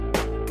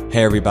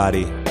Hey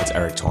everybody, it's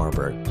Eric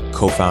Torenberg,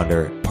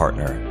 co-founder,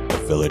 partner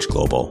of Village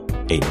Global,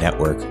 a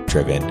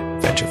network-driven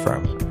venture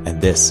firm.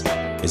 And this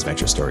is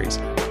Venture Stories,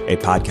 a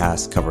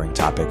podcast covering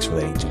topics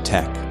relating to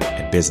tech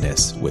and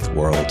business with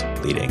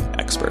world-leading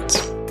experts.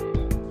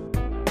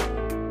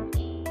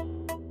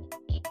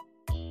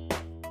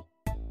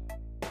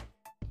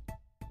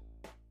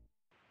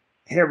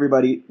 Hey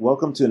everybody,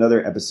 welcome to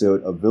another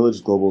episode of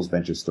Village Global's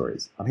Venture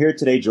Stories. I'm here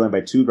today joined by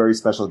two very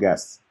special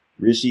guests,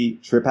 Rishi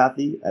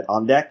Tripathi at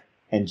OnDeck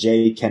and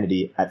Jay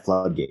Kennedy at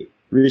Floodgate.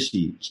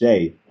 Rishi,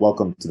 Jay,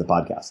 welcome to the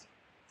podcast.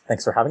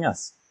 Thanks for having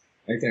us.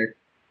 Thanks, Eric.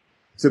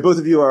 So both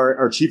of you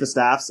are chief of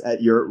staffs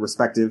at your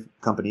respective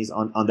companies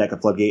on OnDeck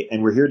and Floodgate,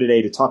 and we're here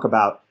today to talk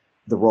about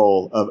the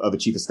role of a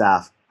chief of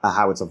staff,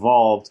 how it's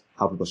evolved,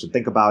 how people should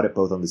think about it,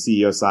 both on the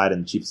CEO side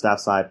and the chief of staff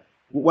side.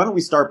 Why don't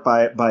we start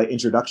by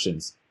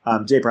introductions?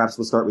 Jay, perhaps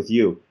we'll start with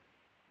you.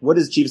 What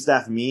does chief of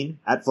staff mean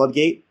at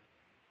Floodgate,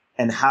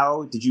 and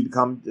how did you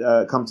come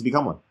to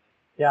become one?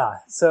 Yeah,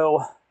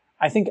 so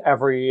I think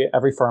every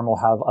firm will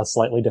have a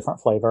slightly different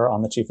flavor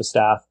on the chief of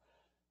staff.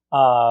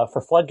 For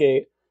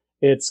Floodgate,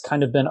 it's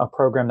kind of been a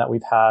program that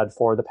we've had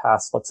for the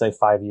past, let's say,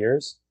 5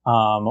 years,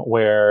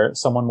 where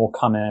someone will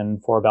come in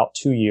for about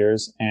 2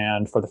 years,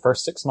 and for the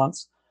first 6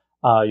 months,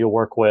 you'll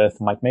work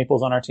with Mike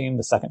Maples on our team,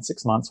 the second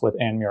 6 months with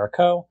Anne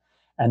Muraco,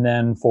 and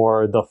then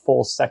for the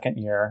full second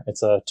year,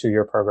 it's a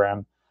 2-year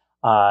program.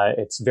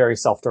 It's very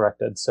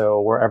self-directed.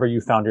 So wherever you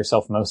found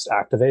yourself most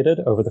activated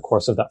over the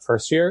course of that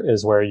first year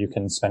is where you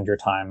can spend your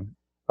time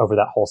over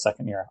that whole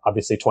second year.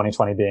 Obviously,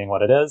 2020 being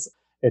what it is,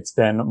 it's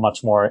been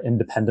much more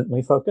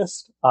independently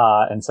focused.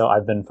 And so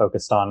I've been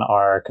focused on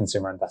our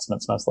consumer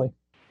investments mostly.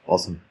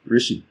 Awesome.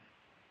 Rishi.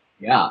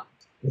 Yeah.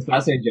 It's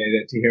fascinating,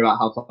 Jay, to hear about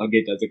how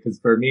Floodgate does it, because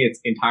for me,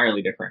 it's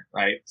entirely different,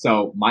 right?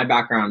 So my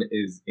background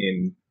is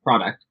in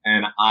product,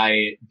 and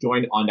I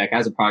joined OnDeck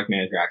as a product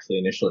manager, actually,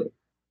 initially.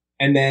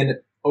 And then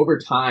over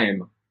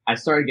time, I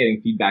started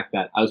getting feedback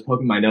that I was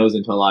poking my nose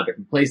into a lot of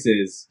different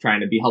places, trying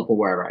to be helpful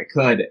wherever I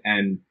could.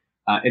 And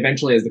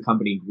eventually, as the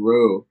company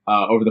grew,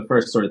 over the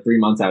first sort of 3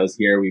 months I was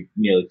here, we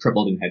nearly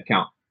tripled in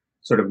headcount.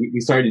 We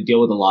started to deal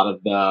with a lot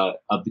of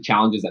the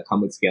challenges that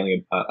come with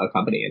scaling a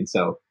company. And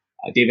so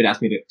David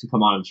asked me to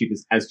come on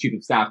as chief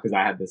of staff, because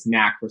I had this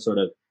knack for sort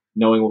of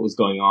knowing what was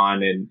going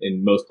on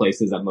in most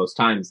places at most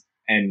times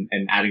and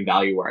adding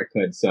value where I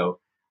could. So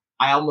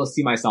I almost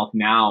see myself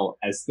now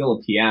as still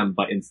a PM,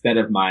 but instead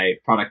of my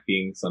product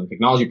being some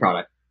technology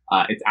product,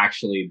 it's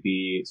actually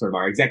the sort of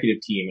our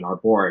executive team and our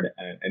board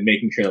and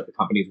making sure that the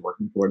company is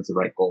working towards the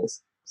right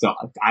goals. So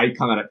I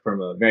come at it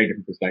from a very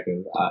different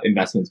perspective,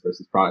 investments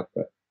versus product,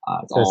 but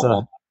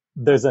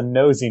there's a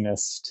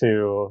nosiness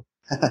to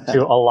a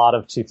lot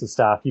of chiefs of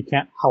staff. You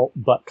can't help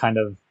but kind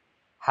of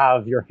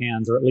have your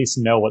hands, or at least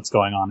know what's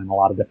going on in a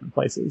lot of different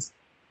places.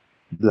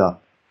 Yeah,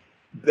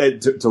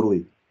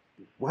 totally.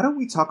 Why don't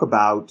we talk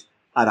about,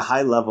 at a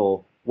high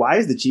level, why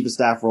has the chief of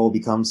staff role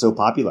become so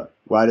popular?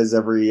 Why does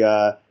why do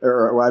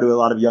a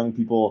lot of young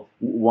people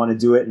want to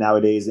do it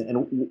nowadays?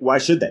 And why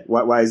should they?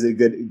 Why is it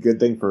a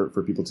good thing for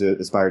people to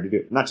aspire to do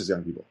it? Not just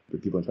young people,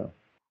 but people in general.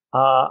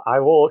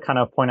 I will kind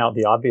of point out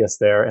the obvious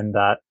there, in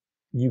that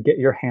you get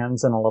your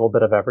hands in a little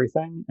bit of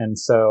everything. And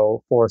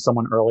so for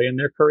someone early in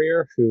their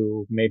career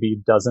who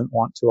maybe doesn't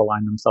want to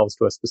align themselves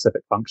to a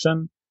specific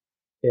function,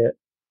 it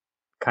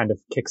kind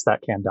of kicks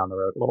that can down the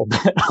road a little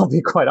bit. I'll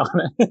be quite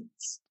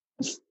honest.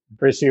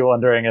 Rishi,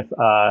 wondering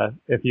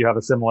if you have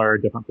a similar or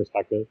different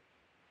perspective.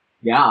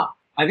 Yeah,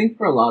 I think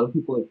for a lot of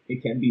people,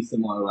 it can be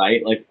similar,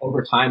 right? Like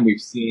over time, we've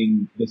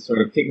seen this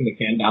sort of kicking the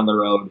can down the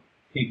road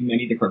take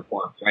many different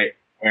forms, right?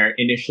 Where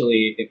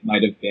initially it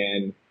might have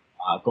been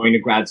going to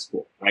grad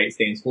school, right?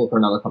 Stay in school for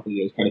another couple of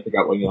years, try to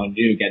figure out what you want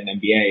to do, get an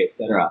MBA,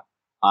 etc.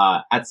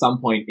 At some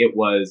point, it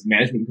was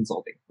management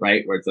consulting,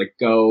 right? Where it's like,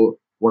 go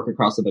work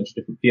across a bunch of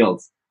different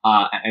fields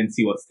and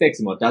see what sticks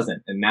and what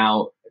doesn't. And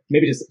now,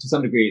 maybe just to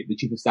some degree, the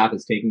chief of staff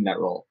is taking that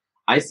role.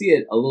 I see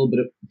it a little bit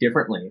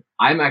differently.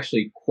 I'm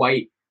actually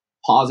quite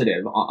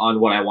positive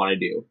on what I want to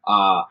do.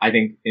 I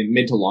think in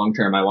mid to long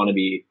term, I want to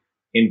be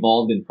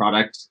involved in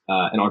product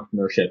and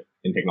entrepreneurship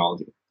in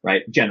technology,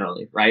 right?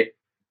 Generally, right?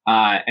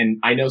 And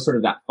I know sort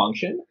of that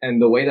function,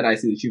 and the way that I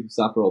see the chief of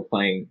staff role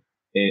playing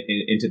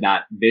into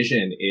that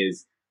vision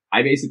is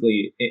I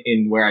basically,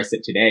 in where I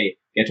sit today,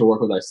 get to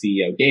work with our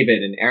CEO,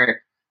 David, and Eric,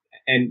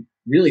 and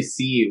really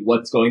see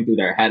what's going through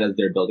their head as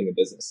they're building a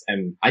business.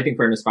 And I think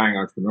for an aspiring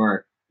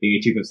entrepreneur, being a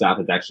chief of staff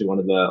is actually one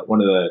of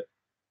the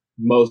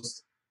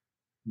most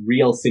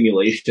real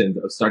simulations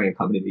of starting a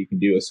company that you can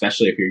do,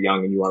 especially if you're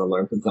young and you want to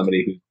learn from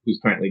somebody who's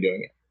currently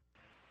doing it.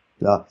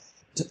 Yeah.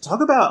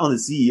 Talk about on the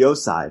CEO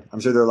side.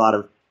 I'm sure there are a lot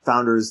of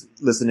founders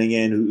listening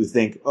in who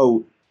think,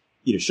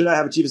 should I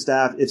have a chief of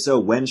staff? If so,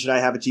 when should I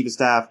have a chief of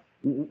staff?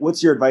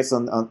 What's your advice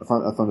from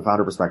the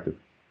founder perspective?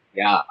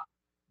 Yeah.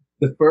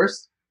 The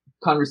first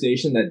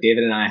conversation that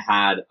David and I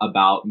had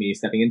about me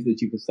stepping into the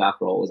chief of staff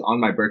role was on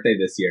my birthday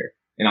this year,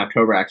 in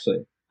October,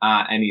 actually.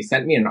 And he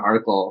sent me an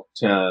article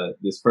to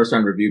this first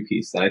round review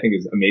piece that I think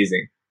is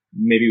amazing.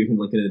 Maybe we can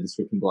link it in the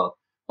description below.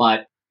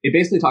 But it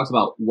basically talks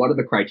about what are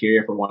the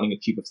criteria for wanting a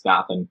chief of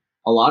staff. And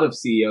a lot of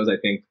CEOs, I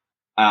think,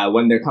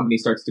 when their company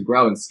starts to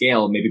grow and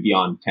scale, maybe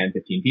beyond 10,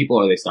 15 people,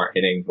 or they start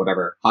hitting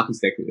whatever hockey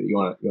stick that you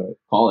want to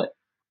call it,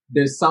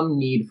 there's some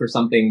need for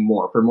something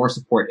more, for more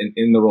support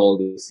in the role of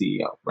the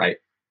CEO, right?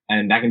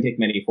 And that can take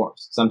many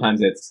forms.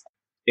 Sometimes it's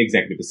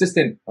executive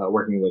assistant,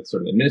 working with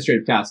sort of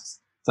administrative tasks.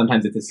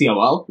 Sometimes it's a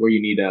COO, where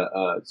you need a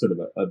sort of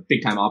a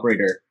big time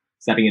operator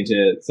stepping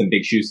into some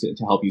big shoes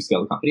to help you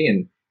scale the company.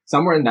 And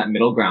somewhere in that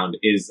middle ground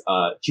is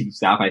chief of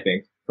staff, I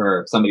think,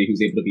 for somebody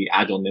who's able to be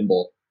agile,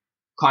 nimble,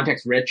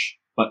 context rich,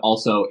 but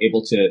also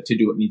able to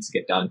do what needs to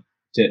get done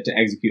to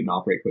execute and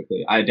operate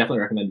quickly. I definitely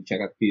recommend you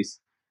check out the piece.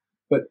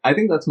 But I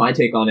think that's my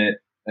take on it.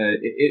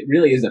 It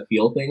really is a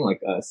feel thing. Like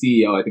a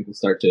CEO, I think, will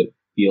start to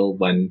feel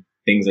when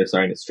things are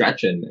starting to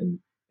stretch and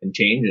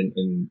change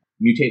and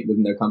mutate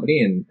within their company,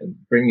 and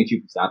bringing a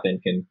chief of staff in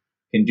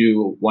can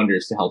do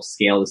wonders to help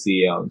scale the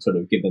CEO and sort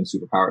of give them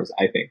superpowers,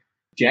 I think.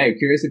 Jay, I'm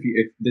curious if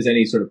there's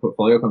any sort of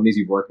portfolio companies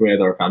you've worked with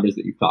or founders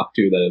that you've talked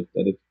to that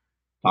have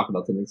talked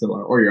about something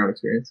similar, or your own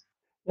experience.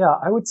 Yeah,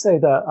 I would say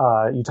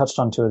that you touched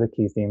on two of the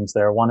key themes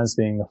there. One is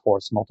being the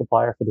force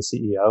multiplier for the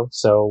CEO.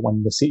 So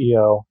when the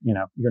CEO,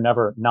 you're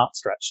never not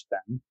stretched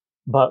then.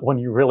 But when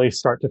you really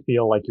start to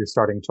feel like you're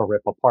starting to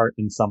rip apart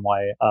in some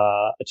way,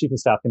 a chief of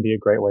staff can be a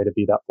great way to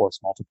be that force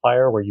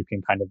multiplier, where you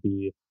can kind of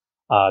be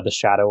the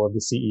shadow of the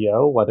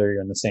CEO, whether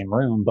you're in the same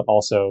room, but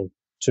also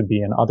to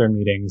be in other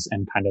meetings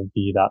and kind of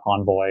be that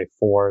envoy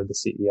for the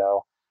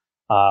CEO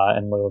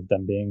in lieu of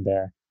them being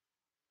there.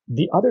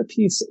 The other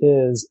piece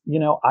is,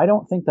 I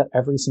don't think that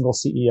every single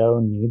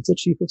CEO needs a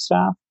chief of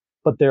staff,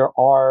 but there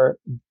are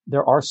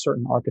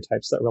certain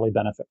archetypes that really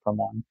benefit from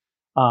one.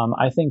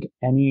 I think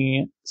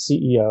any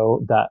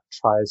CEO that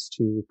tries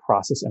to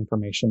process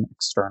information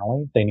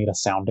externally, they need a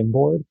sounding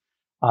board.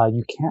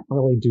 You can't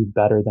really do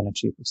better than a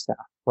chief of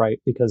staff, right?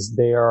 Because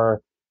they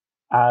are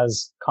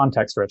as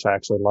context rich. I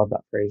actually love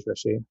that phrase,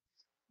 Rishi.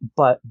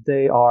 But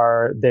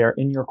they're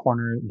in your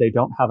corner. They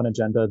don't have an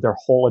agenda. Their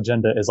whole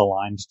agenda is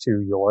aligned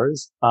to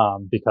yours.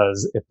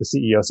 Because if the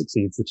CEO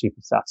succeeds, the chief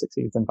of staff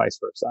succeeds, and vice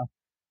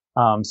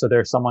versa. So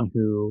there's someone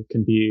who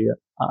can be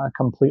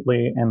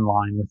completely in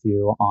line with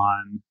you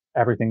on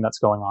everything that's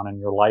going on in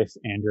your life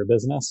and your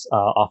business.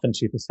 Often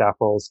chief of staff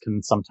roles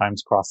can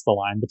sometimes cross the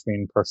line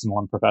between personal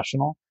and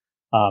professional,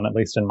 at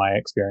least in my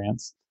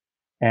experience.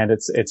 And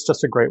it's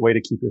just a great way to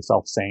keep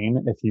yourself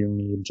sane if you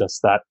need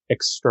just that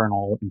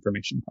external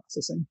information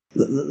processing.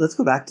 Let's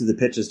go back to the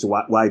pitch as to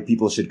why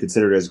people should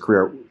consider it as a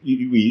career.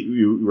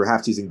 You were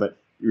half teasing, but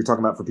you were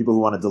talking about for people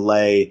who want to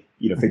delay,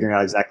 figuring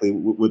out exactly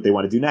what they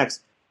want to do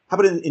next. How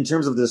about in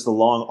terms of this, the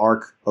long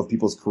arc of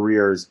people's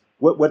careers?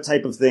 What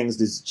type of things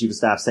does chief of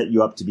staff set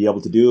you up to be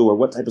able to do, or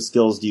what type of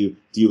skills do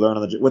you learn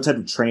on what type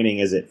of training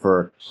is it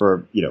for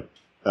a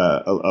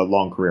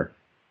long career?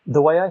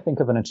 The way I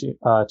think of a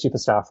chief of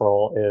staff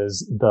role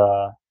is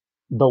the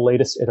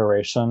latest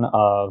iteration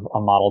of a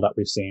model that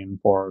we've seen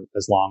for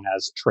as long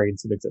as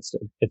trades have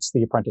existed. It's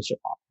the apprenticeship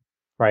model,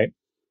 right?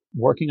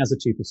 Working as a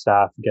chief of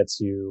staff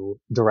gets you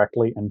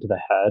directly into the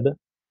head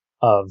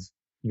of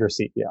your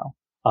CEO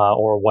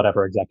or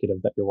whatever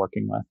executive that you're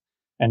working with.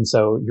 And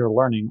so you're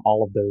learning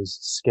all of those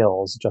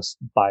skills just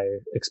by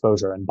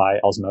exposure and by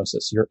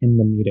osmosis. You're in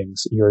the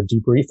meetings, you're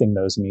debriefing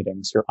those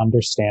meetings, you're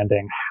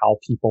understanding how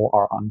people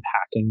are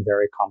unpacking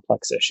very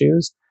complex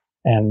issues.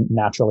 And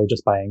naturally,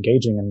 just by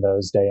engaging in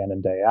those day in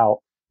and day out,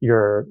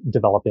 you're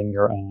developing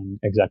your own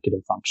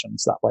executive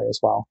functions that way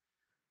as well.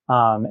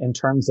 In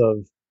terms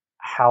of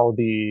how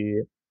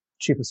the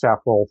chief of staff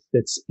role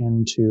fits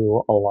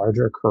into a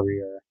larger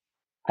career,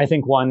 I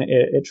think one,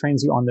 it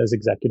trains you on those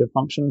executive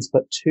functions,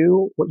 but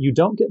two, what you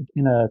don't get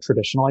in a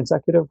traditional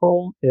executive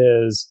role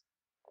is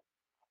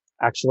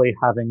actually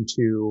having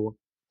to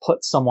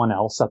put someone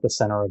else at the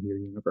center of your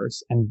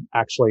universe and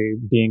actually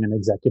being an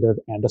executive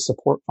and a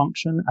support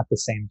function at the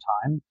same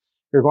time.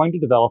 You're going to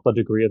develop a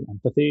degree of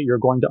empathy. You're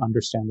going to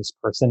understand this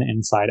person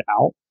inside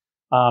out.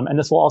 And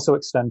this will also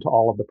extend to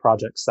all of the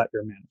projects that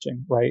you're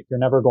managing, right? You're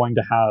never going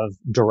to have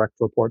direct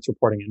reports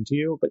reporting into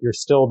you, but you're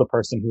still the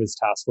person who is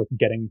tasked with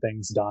getting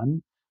things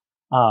done.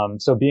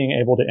 So being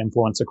able to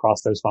influence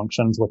across those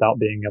functions without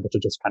being able to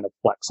just kind of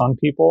flex on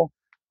people,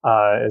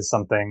 is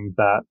something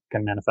that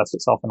can manifest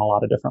itself in a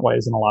lot of different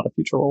ways in a lot of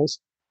future roles.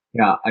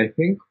 Yeah, I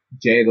think,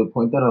 Jay, the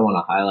point that I want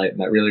to highlight and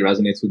that really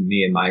resonates with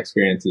me in my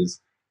experience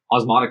is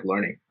osmotic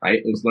learning,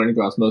 right? It's learning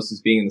through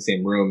osmosis, being in the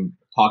same room,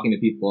 talking to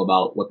people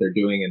about what they're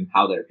doing and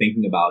how they're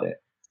thinking about it.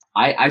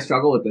 I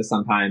struggle with this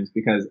sometimes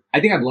because I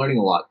think I'm learning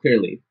a lot,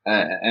 clearly,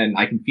 and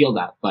I can feel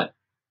that, but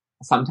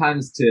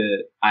sometimes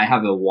I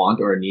have a want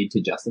or a need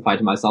to justify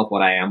to myself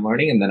what I am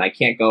learning, and then I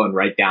can't go and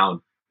write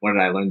down what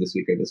did I learn this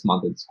week or this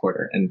month or this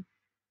quarter. And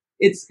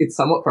it's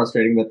somewhat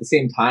frustrating, but at the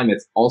same time,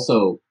 it's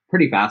also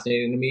pretty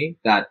fascinating to me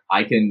that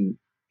I can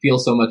feel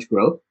so much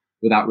growth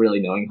without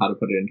really knowing how to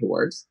put it into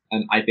words.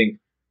 And I think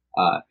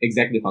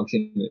executive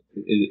function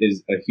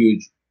is a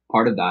huge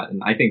part of that.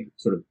 And I think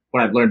sort of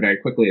what I've learned very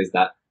quickly is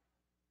that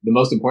the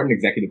most important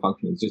executive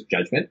function is just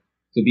judgment.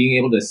 So being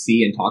able to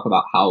see and talk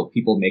about how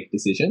people make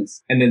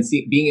decisions, and then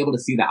being able to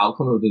see the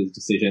outcome of those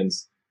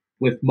decisions,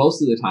 with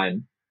most of the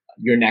time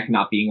your neck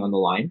not being on the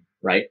line,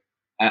 right?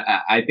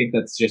 I think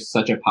that's just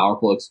such a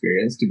powerful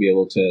experience to be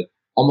able to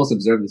almost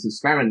observe this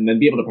experiment and then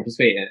be able to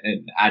participate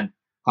and add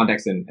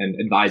context and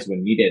advise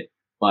when needed.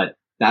 But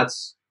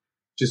that's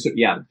just,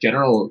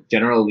 general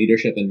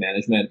leadership and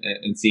management,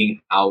 and seeing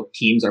how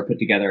teams are put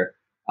together.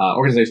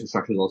 Organizational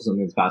structure is also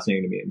something that's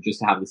fascinating to me. And just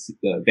to have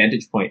the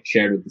vantage point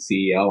shared with the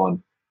CEO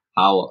on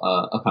how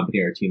a company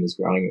or a team is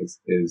growing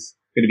is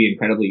going to be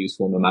incredibly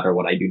useful no matter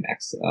what I do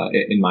next,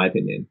 in my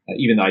opinion,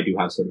 even though I do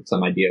have sort of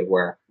some idea of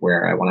where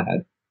I want to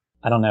head.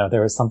 I don't know.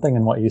 There was something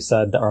in what you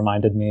said that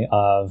reminded me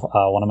of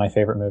one of my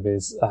favorite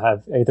movies.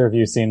 Have either of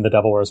you seen The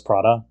Devil Wears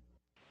Prada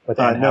with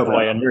Anne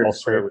Hathaway and Meryl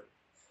Streep?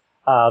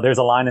 There's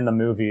a line in the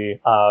movie.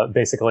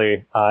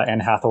 Basically, Anne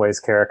Hathaway's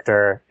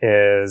character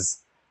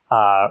is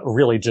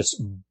really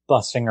just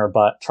busting her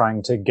butt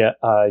trying to get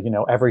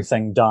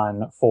everything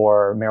done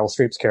for Meryl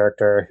Streep's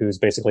character, who's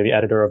basically the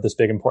editor of this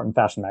big important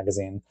fashion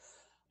magazine.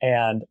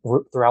 And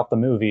throughout the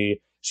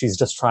movie, she's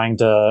just trying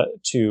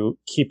to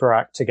keep her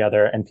act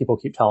together, and people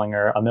keep telling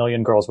her a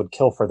million girls would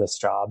kill for this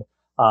job.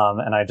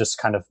 And I just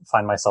kind of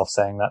find myself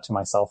saying that to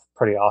myself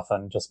pretty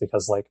often, just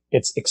because like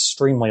it's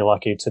extremely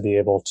lucky to be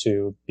able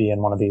to be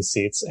in one of these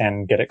seats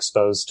and get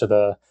exposed to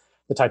the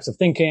types of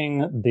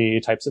thinking,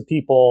 the types of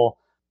people.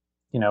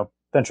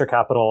 Venture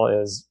capital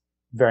is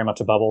very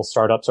much a bubble.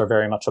 Startups are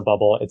very much a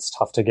bubble. It's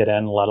tough to get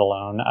in, let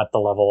alone at the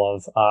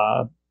level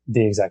of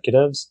the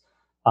executives.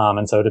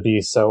 And so to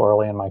be so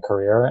early in my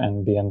career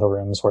and be in the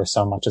rooms where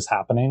so much is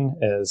happening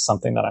is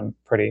something that I'm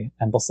pretty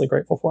endlessly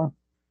grateful for.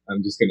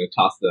 I'm just going to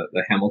toss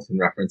the Hamilton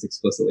reference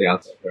explicitly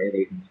out there for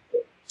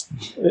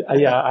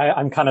everybody. Yeah,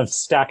 I'm kind of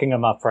stacking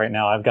them up right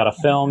now. I've got a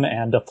film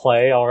and a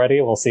play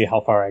already. We'll see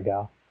how far I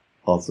go.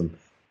 Awesome.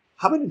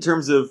 How about in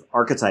terms of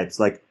archetypes?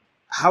 Like,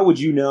 how would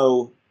you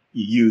know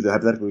the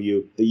hypothetical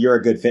you, that you're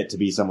a good fit to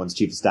be someone's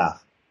chief of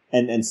staff?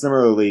 And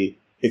similarly,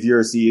 if you're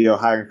a CEO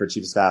hiring for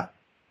chief of staff,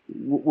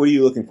 what are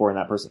you looking for in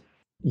that person?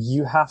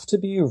 You have to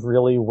be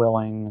really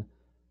willing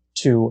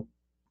to,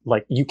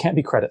 you can't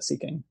be credit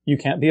seeking. You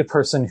can't be a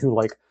person who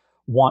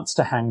wants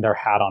to hang their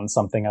hat on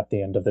something at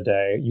the end of the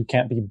day. You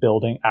can't be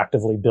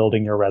actively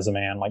building your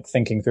resume and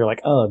thinking through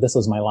oh, this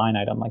was my line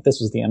item. This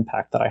was the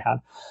impact that I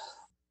had.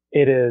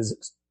 It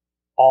is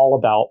all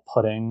about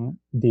putting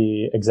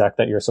the exec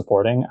that you're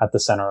supporting at the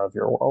center of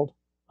your world,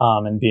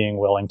 and being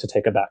willing to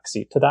take a back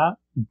seat to that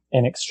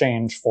in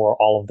exchange for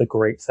all of the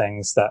great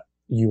things that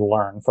you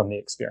learn from the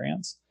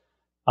experience.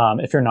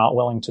 If you're not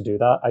willing to do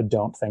that, I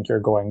don't think you're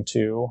going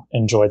to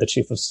enjoy the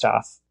chief of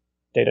staff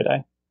day to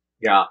day.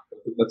 Yeah,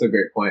 that's a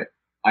great point.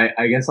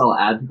 I guess I'll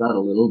add to that a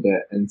little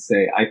bit and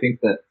say, I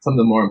think that some of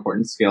the more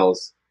important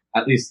skills,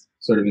 at least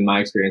sort of in my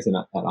experience in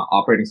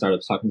operating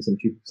startups, talking to some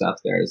chief of staff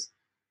there, is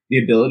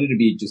the ability to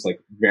be just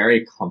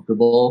very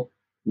comfortable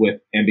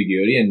with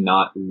ambiguity and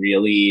not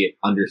really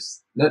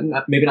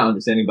maybe not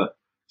understanding, but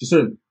just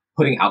sort of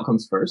putting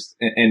outcomes first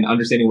and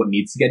understanding what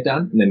needs to get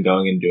done and then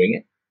going and doing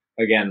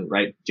it. Again,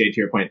 right, Jay,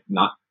 to your point,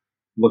 not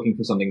looking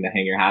for something to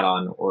hang your hat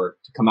on or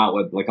to come out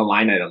with a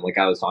line item like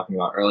I was talking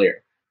about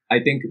earlier. I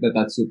think that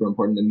that's super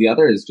important. And the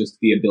other is just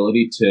the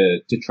ability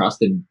to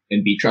trust and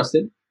be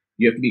trusted.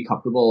 You have to be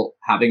comfortable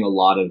having a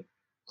lot of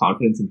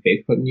confidence and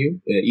faith put in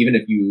you. Even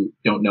if you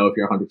don't know if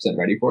you're 100%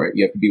 ready for it,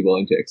 you have to be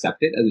willing to accept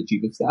it as a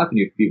chief of staff, and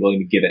you have to be willing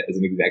to give it as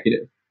an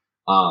executive.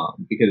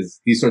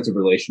 Because these sorts of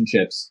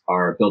relationships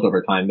are built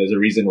over time. There's a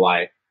reason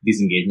why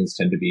these engagements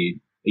tend to be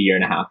a year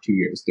and a half, 2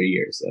 years, 3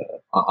 years,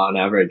 on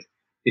average.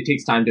 It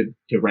takes time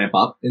to ramp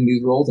up in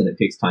these roles, and it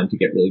takes time to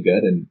get really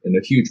good. And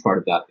a huge part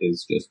of that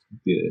is just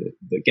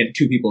get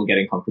two people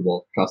getting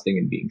comfortable, trusting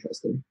and being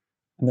trusted.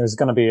 And there's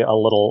going to be a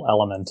little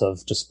element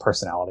of just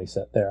personality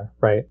fit there,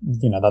 right?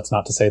 That's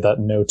not to say that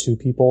no two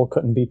people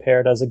couldn't be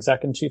paired as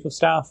exec and chief of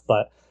staff,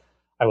 but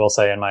I will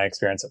say in my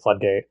experience at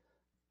Floodgate,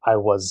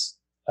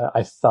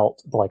 I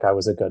felt like I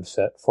was a good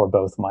fit for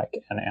both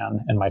Mike and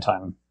Anne in my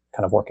time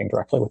kind of working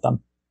directly with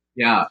them.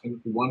 Yeah,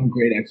 one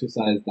great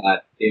exercise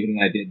that David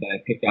and I did that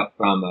I picked up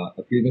from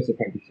a previous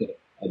apprenticeship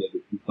I did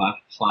with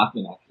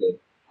Schlafman actually,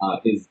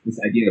 is this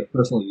idea of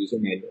personal user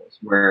manuals,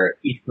 where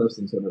each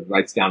person sort of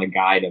writes down a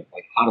guide of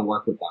how to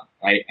work with them,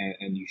 right?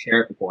 And you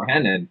share it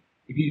beforehand. And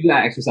if you do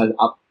that exercise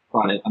up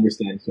front and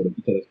understand sort of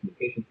each other's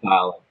communication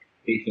style and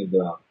expectations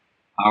around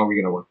how are we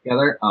going to work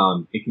together,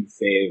 it can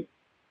save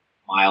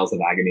miles of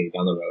agony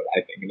down the road,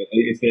 I think. And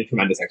it's been a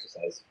tremendous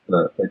exercise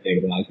for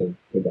David and I to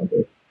go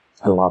through.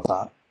 I love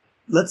that.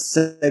 Let's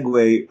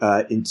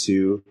segue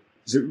into,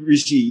 so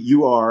Rishi,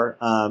 you are,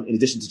 in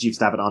addition to chief of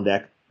staff at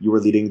OnDeck, you are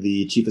leading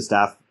the chief of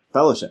staff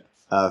fellowship,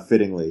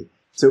 fittingly.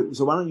 So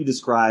why don't you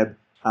describe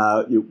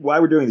why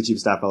we're doing the chief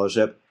of staff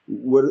fellowship?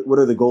 What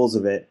are the goals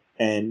of it,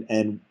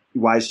 and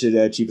why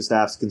should chief of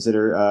staffs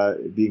consider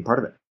being part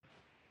of it?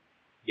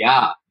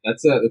 Yeah,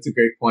 that's a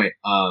great point.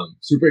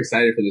 Super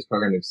excited for this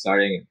program to be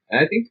starting,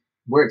 and I think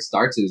where it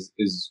starts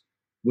is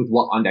with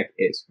what OnDeck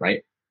is,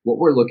 right? what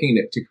we're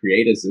looking to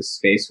create is this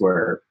space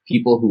where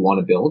people who want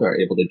to build are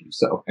able to do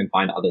so and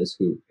find others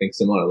who think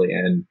similarly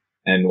and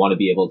want to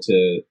be able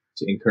to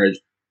encourage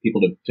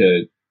people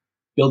to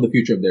build the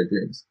future of their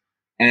dreams.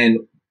 And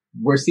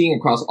we're seeing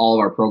across all of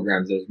our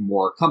programs, there's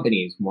more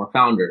companies, more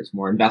founders,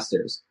 more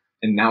investors.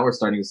 And now we're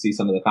starting to see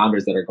some of the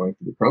founders that are going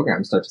through the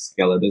program start to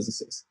scale their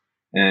businesses.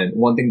 And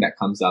one thing that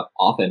comes up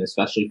often,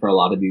 especially for a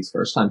lot of these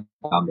first-time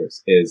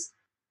founders, is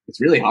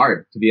it's really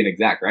hard to be an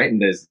exec, right?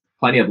 And there's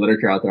plenty of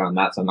literature out there on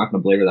that, so I'm not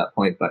going to belabor that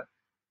point. But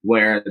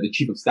where the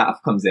chief of staff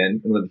comes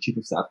in and where the chief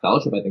of staff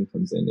fellowship, I think,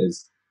 comes in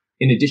is,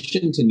 in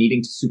addition to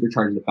needing to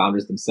supercharge the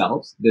founders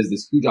themselves, there's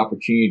this huge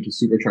opportunity to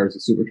supercharge the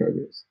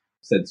superchargers.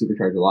 I've said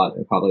supercharge a lot,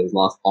 and it probably has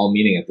lost all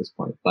meaning at this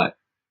point. But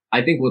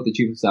I think what the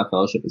chief of staff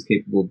fellowship is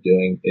capable of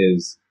doing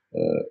is,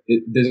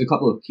 there's a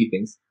couple of key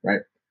things, right?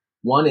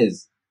 One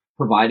is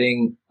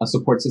providing a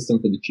support system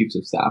for the chiefs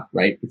of staff,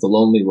 right? It's a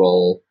lonely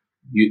role.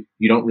 You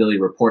don't really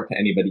report to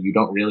anybody. You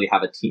don't really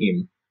have a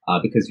team,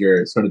 because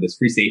you're sort of this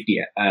free safety,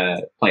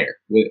 player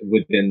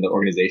within the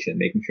organization,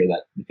 making sure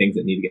that the things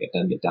that need to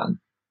get done.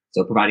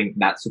 So providing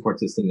that support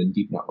system and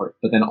deep network.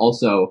 But then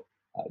also,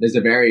 there's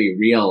a very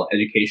real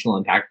educational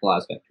and tactical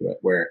aspect to it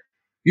where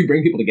you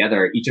bring people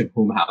together, each of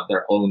whom have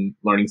their own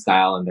learning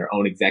style and their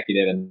own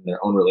executive and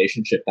their own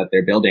relationship that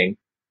they're building.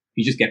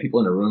 You just get people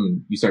in a room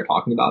and you start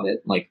talking about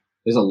it. Like,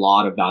 there's a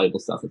lot of valuable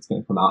stuff that's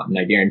going to come out. And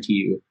I guarantee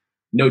you,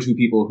 no two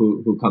people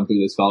who come through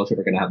this fellowship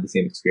are going to have the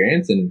same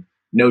experience, and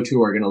no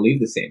two are going to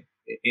leave the same,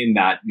 in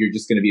that you're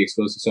just going to be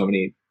exposed to so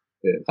many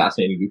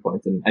fascinating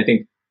viewpoints. And I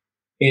think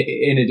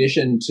in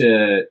addition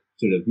to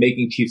sort of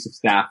making chiefs of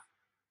staff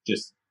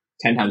just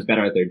 10 times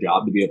better at their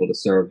job to be able to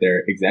serve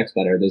their execs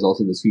better, there's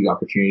also this huge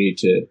opportunity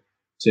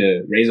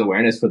to raise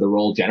awareness for the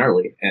role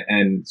generally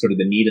and sort of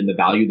the need and the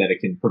value that it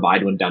can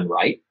provide when done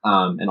right.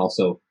 And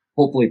also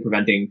hopefully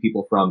preventing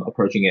people from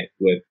approaching it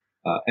with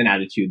an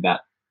attitude that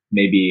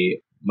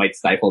maybe might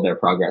stifle their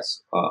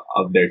progress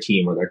of their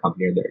team or their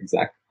company or their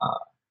exec.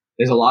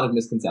 There's a lot of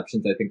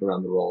misconceptions, I think,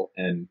 around the role.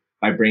 And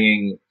by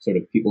bringing sort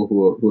of people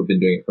who have been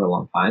doing it for a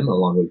long time,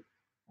 along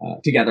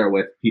with together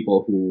with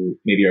people who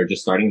maybe are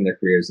just starting their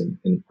careers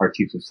and are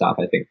chiefs of staff,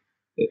 I think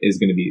it is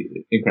going to be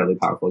an incredibly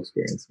powerful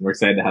experience. And we're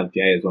excited to have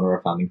Jay as one of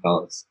our founding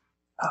fellows.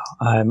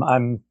 Oh,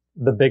 I'm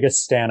the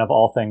biggest stan of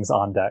all things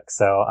on deck,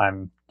 so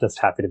I'm just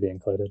happy to be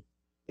included.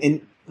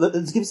 And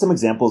let's give some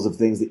examples of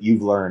things that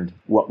you've learned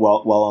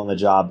while on the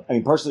job. I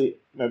mean, partially,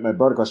 my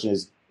broader question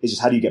is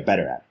just how do you get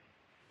better at it?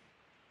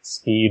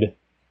 Speed.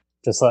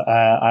 Just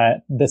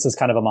this is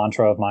kind of a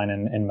mantra of mine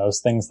in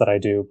most things that I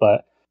do,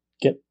 but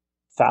get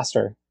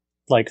faster.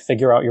 Like,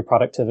 figure out your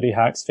productivity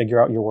hacks,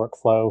 figure out your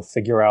workflow,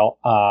 figure out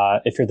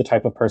if you're the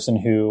type of person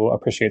who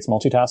appreciates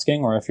multitasking,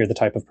 or if you're the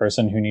type of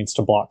person who needs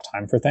to block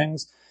time for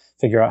things.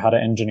 Figure out how to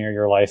engineer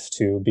your life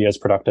to be as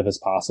productive as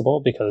possible,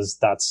 because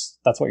that's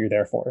what you're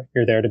there for.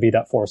 You're there to be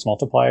that force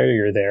multiplier.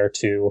 You're there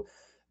to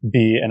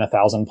be in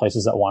 1,000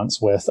 places at once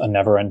with a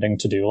never-ending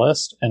to-do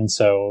list. And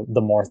so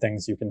the more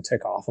things you can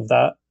tick off of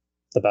that,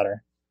 the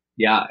better.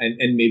 Yeah,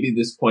 and maybe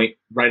this point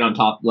right on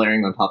top,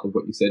 layering on top of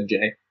what you said,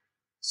 Jay,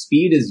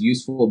 speed is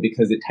useful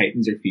because it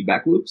tightens your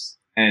feedback loops,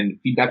 and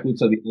feedback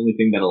loops are the only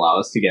thing that allow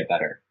us to get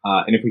better.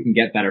 And if we can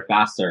get better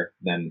faster,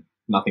 then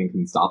nothing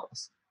can stop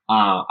us.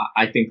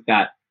 I think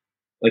that,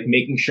 like,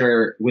 making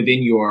sure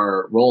within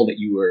your role that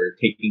you are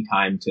taking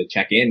time to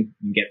check in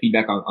and get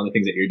feedback on the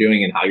things that you're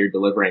doing and how you're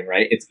delivering,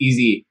 right? It's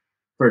easy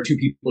for two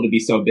people to be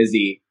so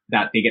busy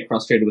that they get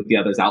frustrated with the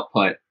other's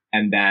output,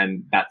 and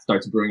then that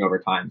starts brewing over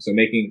time. So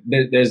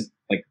there's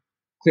like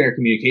clear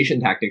communication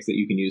tactics that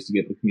you can use to be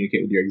able to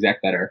communicate with your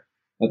exec better.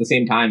 At the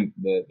same time,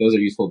 those are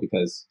useful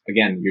because,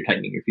 again, you're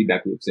tightening your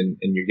feedback loops and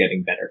you're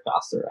getting better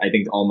faster. I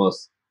think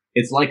almost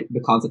it's like the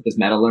concept is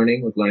meta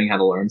learning, like learning how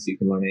to learn so you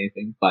can learn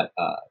anything, but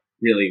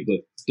really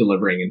with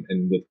delivering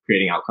and with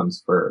creating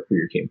outcomes for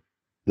your team.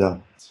 Yeah.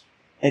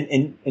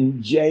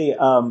 And Jay,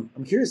 I'm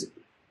curious,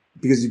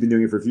 because you've been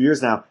doing it for a few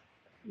years now,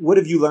 what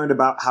have you learned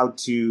about how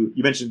to,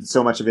 you mentioned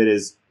so much of it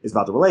is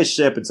about the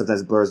relationship and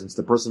sometimes it blurs into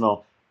the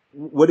personal.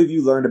 What have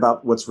you learned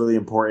about what's really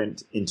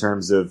important in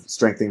terms of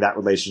strengthening that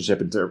relationship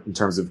in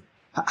terms of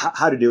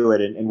how to do it?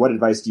 And what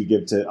advice do you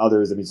give to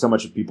others? I mean, so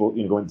much of people,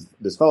 going to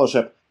this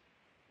fellowship,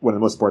 one of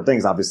the most important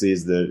things obviously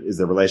is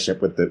the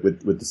relationship with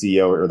the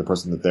CEO or the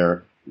person that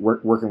they're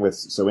working with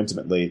so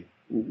intimately.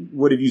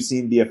 What have you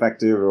seen be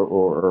effective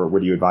or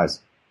what do you advise?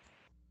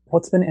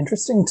 What's been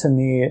interesting to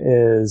me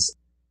is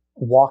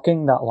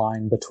walking that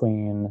line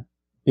between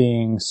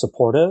being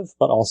supportive,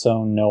 but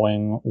also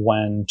knowing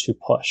when to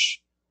push.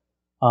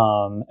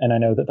 And I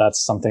know that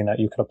that's something that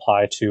you could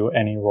apply to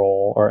any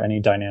role or any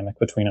dynamic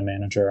between a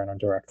manager and a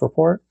direct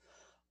report.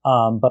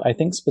 But I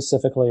think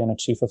specifically in a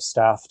chief of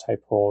staff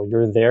type role,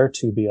 you're there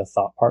to be a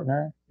thought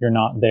partner. You're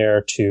not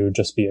there to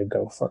just be a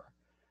gopher.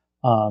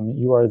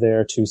 You are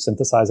there to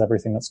synthesize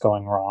everything that's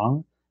going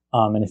wrong.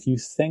 And if you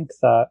think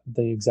that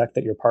the exec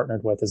that you're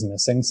partnered with is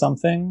missing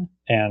something,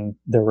 and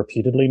they're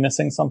repeatedly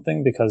missing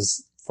something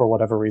because for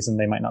whatever reason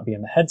they might not be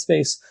in the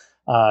headspace,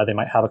 They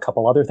might have a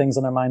couple other things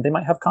in their mind. They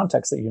might have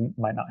context that you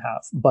might not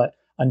have. But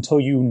until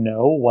you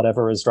know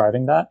whatever is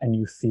driving that and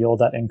you feel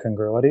that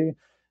incongruity,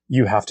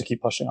 you have to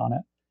keep pushing on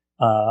it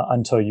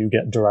until you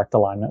get direct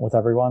alignment with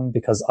everyone,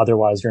 because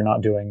otherwise you're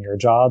not doing your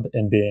job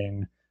in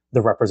being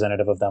the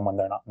representative of them when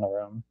they're not in the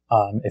room,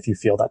 if you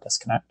feel that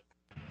disconnect.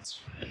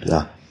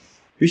 Yeah.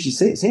 Rishi,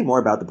 say more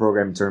about the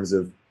program in terms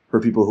of, for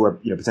people who are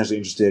potentially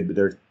interested, but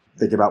they're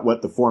thinking about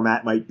what the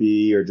format might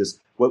be, or just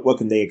what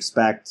can they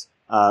expect,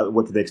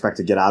 what can they expect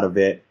to get out of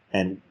it,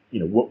 and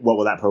what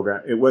will that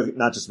program, it was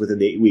not just within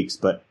the 8 weeks,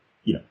 but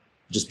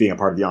just being a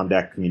part of the On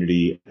Deck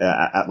community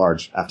at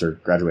large after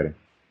graduating.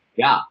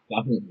 Yeah,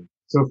 definitely.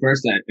 So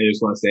first, I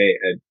just want to say,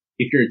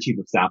 if you're a chief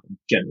of staff, I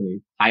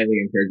generally highly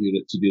encourage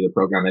you to do the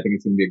program. I think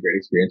it's going to be a great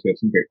experience. We have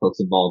some great folks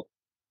involved.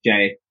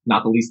 Jay,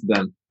 not the least of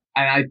them.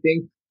 And I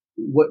think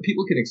what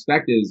people can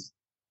expect is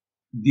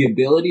the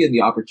ability and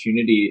the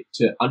opportunity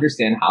to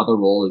understand how the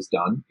role is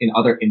done in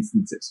other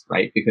instances,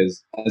 right?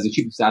 Because as a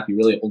chief of staff, you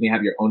really only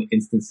have your own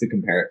instance to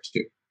compare it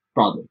to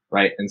broadly,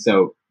 right? And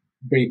so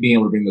being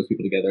able to bring those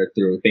people together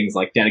through things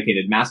like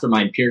dedicated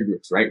mastermind peer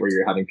groups, right? Where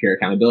you're having peer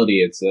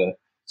accountability. It's a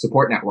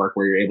support network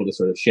where you're able to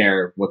sort of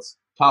share what's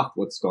tough,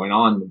 what's going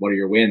on, what are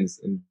your wins,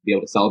 and be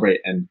able to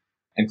celebrate and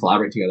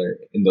collaborate together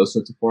in those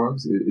sorts of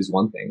forums is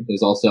one thing.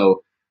 There's also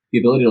the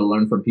ability to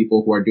learn from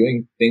people who are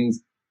doing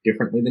things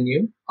differently than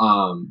you.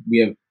 We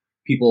have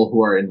people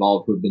who are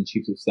involved who have been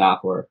chiefs of staff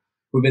or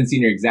who've been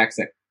senior execs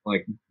at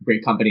like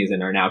great companies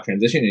and are now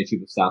transitioning to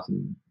chief of staff,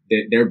 and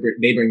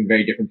they bring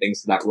very different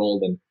things to that role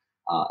than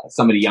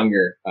somebody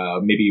younger.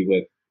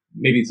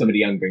 Maybe somebody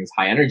young brings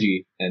high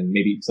energy, and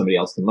maybe somebody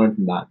else can learn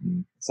from that,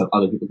 and some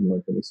other people can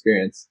learn from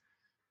experience.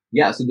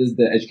 Yeah, so there's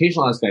the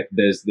educational aspect,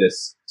 there's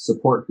this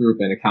support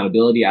group and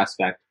accountability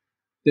aspect.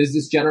 There's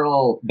this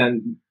general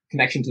then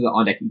connection to the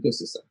On Deck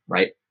ecosystem,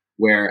 right?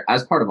 Where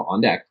as part of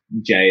On Deck,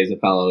 Jay is a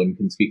fellow and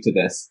can speak to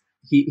this.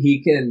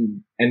 He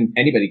can, and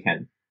anybody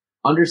can,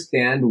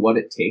 understand what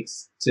it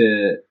takes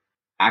to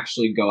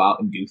actually go out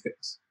and do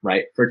things,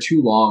 right? For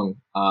too long,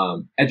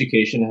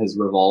 education has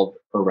revolved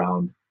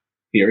around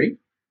theory.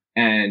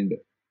 And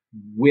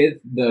with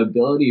the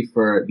ability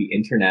for the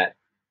internet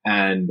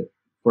and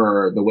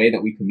for the way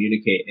that we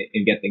communicate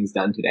and get things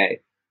done today,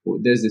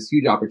 there's this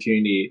huge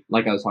opportunity,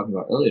 like I was talking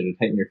about earlier, to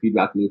tighten your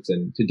feedback loops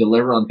and to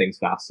deliver on things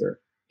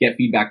faster, get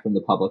feedback from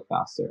the public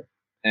faster,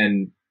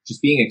 and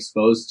just being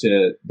exposed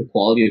to the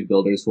quality of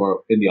builders who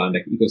are in the On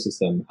Deck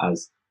ecosystem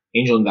as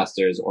angel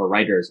investors or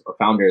writers or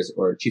founders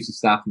or chiefs of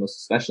staff, most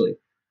especially,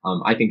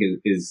 I think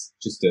is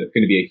just going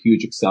to be a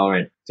huge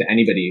accelerant to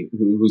anybody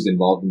who's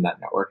involved in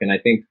that network. And I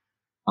think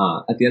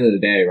at the end of the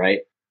day, right,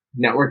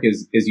 network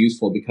is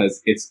useful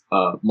because it's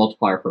a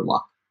multiplier for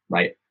luck,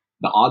 right?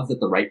 The odds that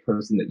the right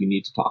person that you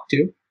need to talk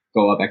to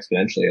go up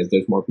exponentially as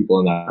there's more people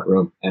in that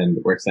room. And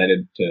we're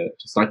excited to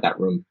start that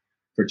room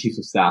for chiefs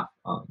of staff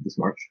this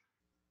March.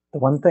 The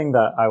one thing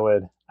that I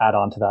would add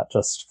on to that,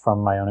 just from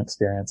my own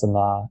experience in the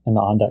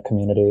On Deck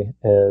community,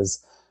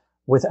 is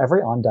with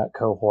every On Deck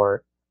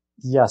cohort,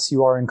 yes,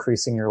 you are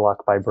increasing your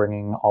luck by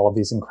bringing all of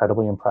these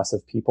incredibly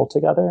impressive people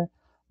together.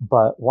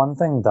 But one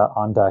thing that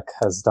On Deck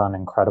has done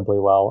incredibly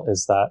well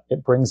is that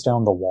it brings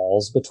down the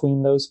walls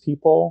between those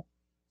people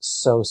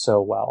so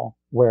well,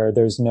 where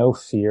there's no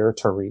fear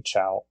to reach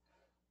out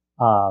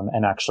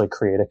and actually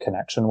create a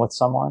connection with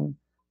someone.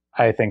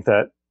 I think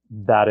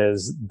that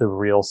is the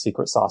real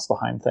secret sauce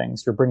behind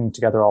things. You're bringing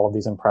together all of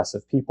these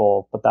impressive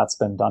people, but that's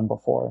been done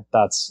before.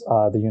 That's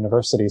the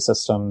university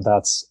system.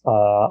 That's a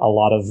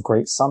lot of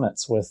great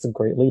summits with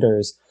great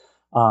leaders.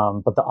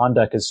 But the On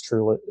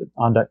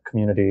Deck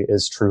community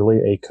is truly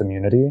a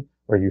community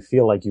where you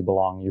feel like you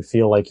belong. You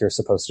feel like you're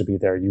supposed to be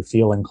there. You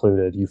feel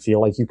included. You feel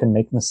like you can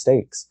make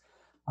mistakes.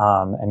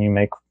 And you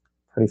make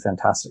pretty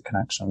fantastic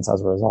connections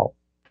as a result.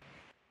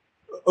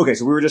 Okay,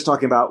 so we were just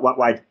talking about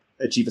why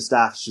a chief of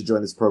staff should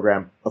join this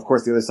program. Of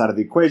course, the other side of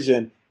the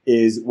equation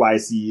is why a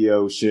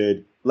CEO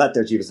should let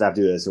their chief of staff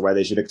do this, or why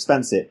they should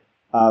expense it.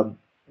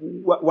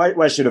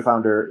 Why should a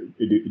founder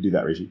do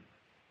that, Rishi?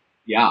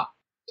 Yeah,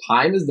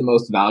 time is the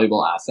most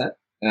valuable asset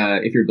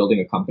if you're building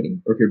a company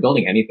or if you're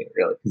building anything,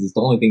 really, because it's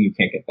the only thing you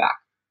can't get back.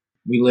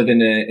 We live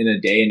in a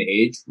day and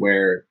age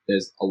where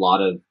there's a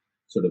lot of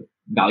sort of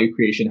value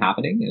creation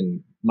happening,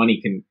 and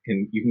money you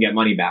can get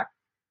money back,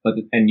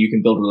 and you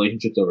can build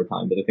relationships over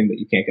time. But the thing that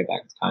you can't get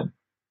back is time.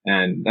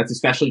 And that's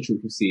especially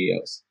true for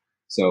CEOs.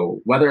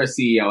 So whether a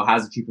CEO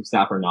has a chief of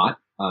staff or not,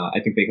 I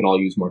think they could all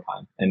use more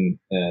time. And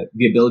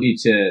the ability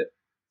to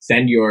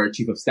send your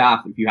chief of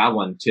staff, if you have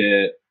one,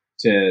 to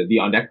the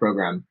On Deck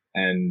program,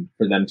 and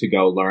for them to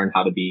go learn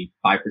how to be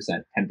 5%,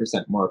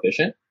 10% more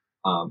efficient,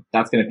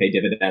 that's going to pay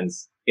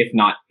dividends, if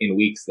not in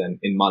weeks, then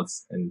in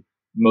months, and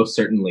most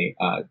certainly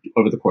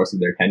over the course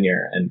of their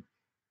tenure. And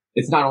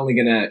it's not only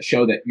going to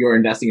show that you're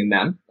investing in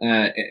them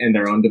and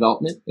their own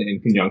development in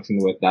conjunction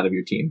with that of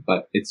your team,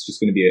 but it's just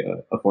going to be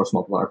a force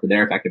multiplier for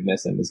their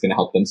effectiveness, and is going to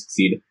help them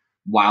succeed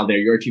while they're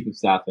your chief of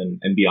staff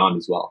and beyond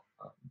as well.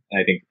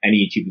 And I think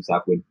any chief of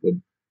staff would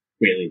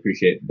greatly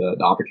appreciate the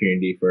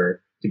opportunity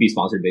to be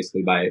sponsored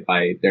basically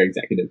by their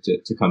executive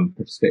to come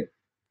participate.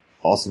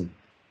 Awesome.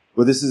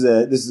 Well, this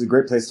is a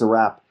great place to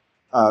wrap.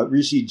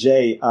 Rishi,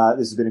 Jay,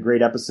 this has been a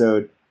great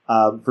episode.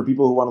 For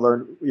people who want to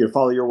learn,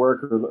 follow your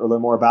work or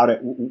learn more about it,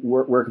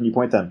 where can you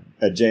point them?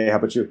 Jay, how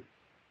about you?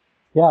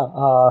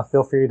 Yeah,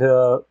 feel free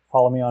to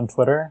follow me on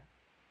Twitter.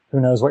 Who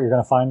knows what you're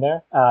going to find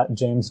there at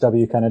James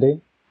W.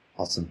 Kennedy.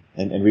 Awesome.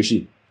 And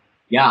Rishi?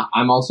 Yeah,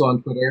 I'm also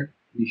on Twitter,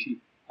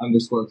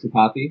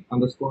 Rishi_Tripathi_.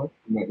 You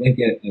might link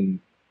it. And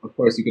of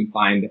course, you can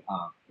find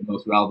the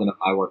most relevant of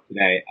my work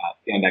today at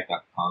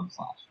fandeck.com/.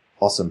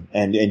 Awesome.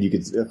 And you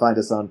can find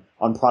us on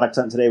Product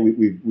Hunt today.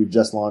 We've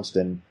just launched,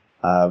 and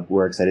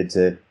we're excited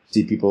to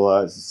see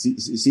people,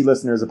 see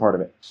listeners a part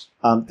of it.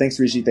 Thanks,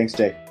 Rishi. Thanks,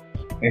 Jay.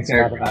 Thanks,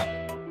 Eric.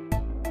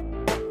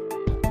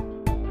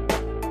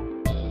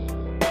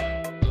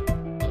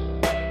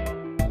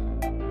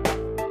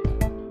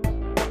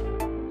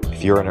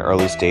 If you're an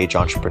early stage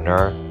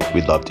entrepreneur,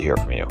 we'd love to hear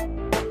from you.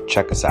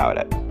 Check us out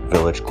at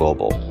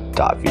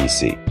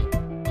villageglobal.vc.